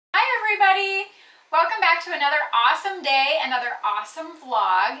everybody! Welcome back to another awesome day, another awesome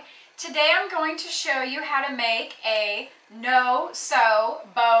vlog. Today I'm going to show you how to make a no-sew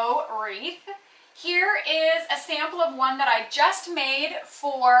bow wreath. Here is a sample of one that I just made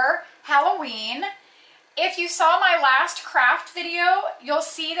for Halloween. If you saw my last craft video, you'll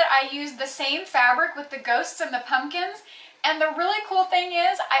see that I used the same fabric with the ghosts and the pumpkins. And the really cool thing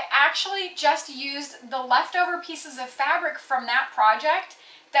is I actually just used the leftover pieces of fabric from that project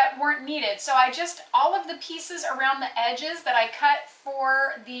that weren't needed. So all of the pieces around the edges that I cut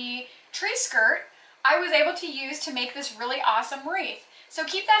for the tree skirt, I was able to use to make this really awesome wreath. So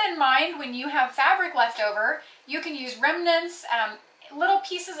keep that in mind when you have fabric left over. You can use remnants, little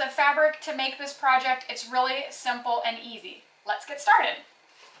pieces of fabric to make this project. It's really simple and easy. Let's get started.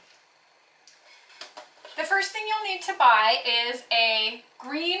 The first thing you'll need to buy is a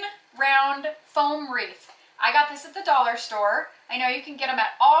green round foam wreath. I got this at the dollar store. I know you can get them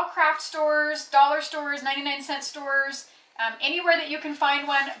at all craft stores, dollar stores, 99-cent stores, anywhere that you can find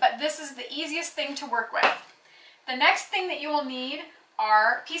one, but this is the easiest thing to work with. The next thing that you will need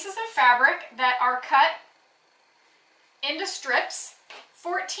are pieces of fabric that are cut into strips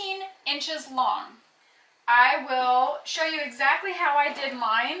 14 inches long. I will show you exactly how I did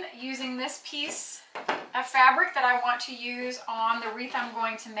mine using this piece of fabric that I want to use on the wreath I'm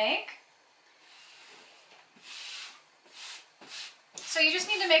going to make. So you just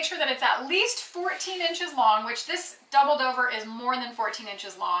need to make sure that it's at least 14 inches long, which this doubled over is more than 14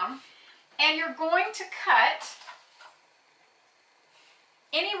 inches long. And you're going to cut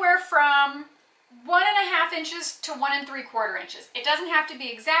anywhere from 1.5 inches to 1 3/4 inches. It doesn't have to be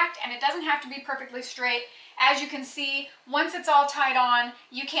exact and it doesn't have to be perfectly straight. As you can see, once it's all tied on,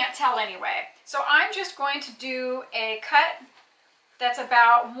 you can't tell anyway. So I'm just going to do a cut that's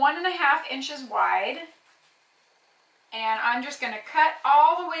about 1.5 inches wide. And I'm just going to cut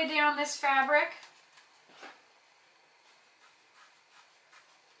all the way down this fabric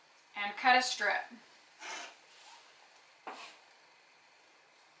and cut a strip.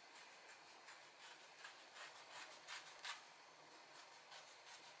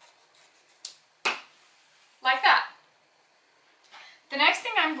 Like that. The next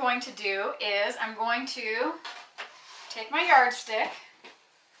thing I'm going to do is I'm going to take my yardstick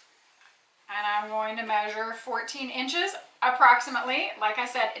and I'm going to measure 14 inches approximately. Like I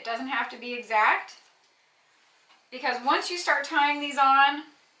said, it doesn't have to be exact because once you start tying these on,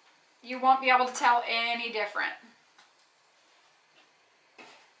 you won't be able to tell any different.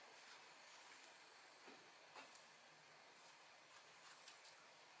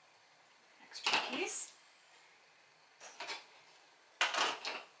 Extra piece.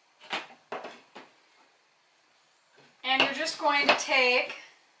 And you're just going to take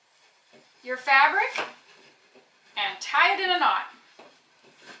your fabric and tie it in a knot.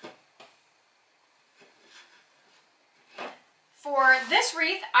 For this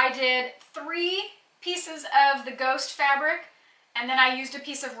wreath, I did 3 pieces of the ghost fabric, and then I used a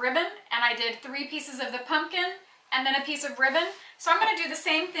piece of ribbon, and I did 3 pieces of the pumpkin, and then a piece of ribbon. So I'm going to do the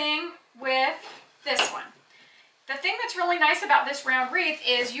same thing with this one. The thing that's really nice about this round wreath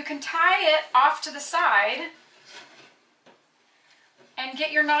is you can tie it off to the side and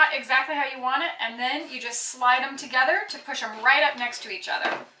get your knot exactly how you want it, and then you just slide them together to push them right up next to each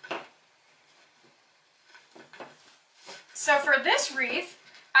other. So for this wreath,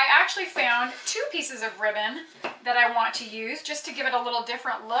 I actually found 2 pieces of ribbon that I want to use just to give it a little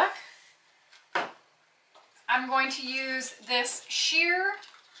different look. I'm going to use this sheer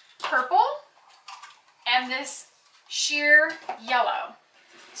purple and this sheer yellow.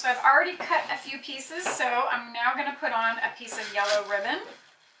 So I've already cut a few pieces, so I'm now going to put on a piece of yellow ribbon.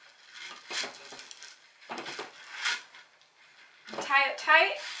 Tie it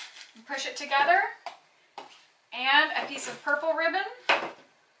tight and push it together. And a piece of purple ribbon.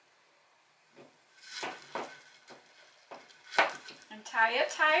 And tie it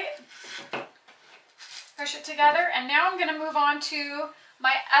tight. Push it together. And now I'm going to move on to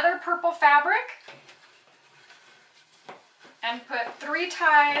my other purple fabric. And put 3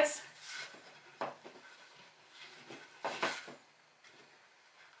 ties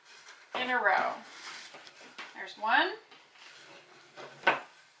in a row. There's 1.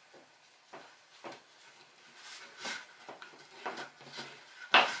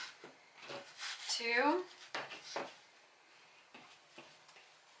 2.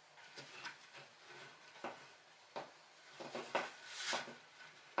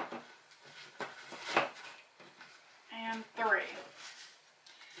 3.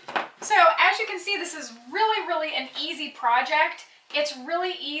 So as you can see, this is really an easy project. It's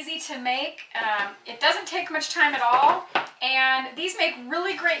really easy to make. It doesn't take much time at all, And these make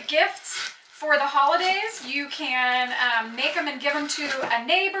really great gifts for the holidays. You can make them and give them to a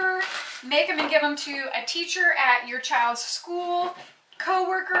neighbor, make them and give them to a teacher at your child's school,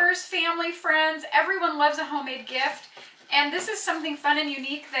 co-workers, family, friends. Everyone loves a homemade gift. And this is something fun and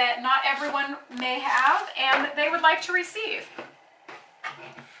unique that not everyone may have and they would like to receive.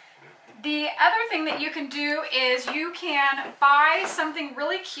 The other thing that you can do is you can buy something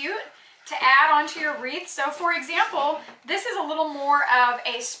really cute to add onto your wreath. So for example, this is a little more of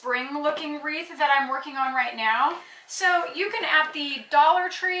a spring looking wreath that I'm working on right now. So you can, at the Dollar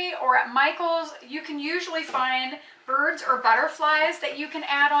Tree or at Michael's, you can usually find birds or butterflies that you can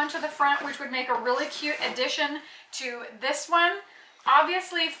add onto the front, which would make a really cute addition to this one.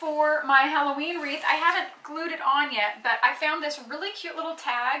 Obviously for my Halloween wreath, I haven't glued it on yet, but I found this really cute little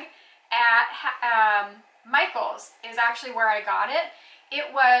tag at Michael's is actually where I got it. It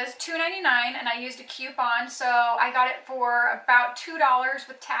was $2.99 and I used a coupon, so I got it for about $2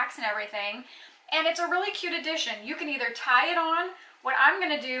 with tax and everything. And it's a really cute addition. You can either tie it on. What I'm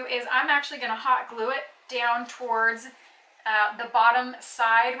going to do is I'm actually going to hot glue it down towards the bottom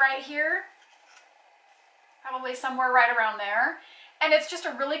side right here. Probably somewhere right around there. And it's just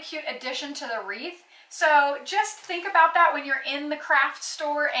a really cute addition to the wreath. So just think about that when you're in the craft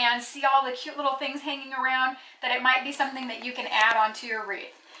store and see all the cute little things hanging around, that it might be something that you can add onto your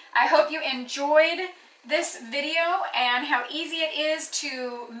wreath. I hope you enjoyed this video and how easy it is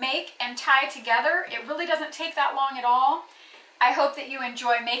to make and tie together. It really doesn't take that long at all. I hope that you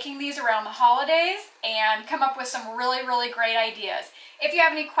enjoy making these around the holidays and come up with some really, really great ideas. If you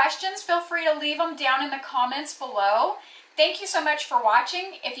have any questions, feel free to leave them down in the comments below. Thank you so much for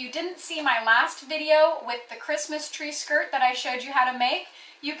watching. If you didn't see my last video with the Christmas tree skirt that I showed you how to make,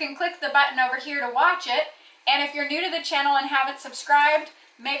 you can click the button over here to watch it. And if you're new to the channel and haven't subscribed,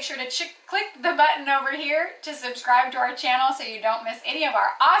 make sure to click the button over here to subscribe to our channel so you don't miss any of our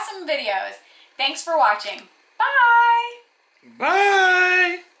awesome videos. Thanks for watching. Bye!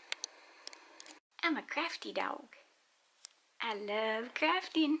 Bye! I'm a crafty dog. I love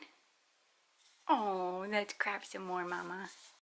crafting. Oh, let's craft some more, Mama.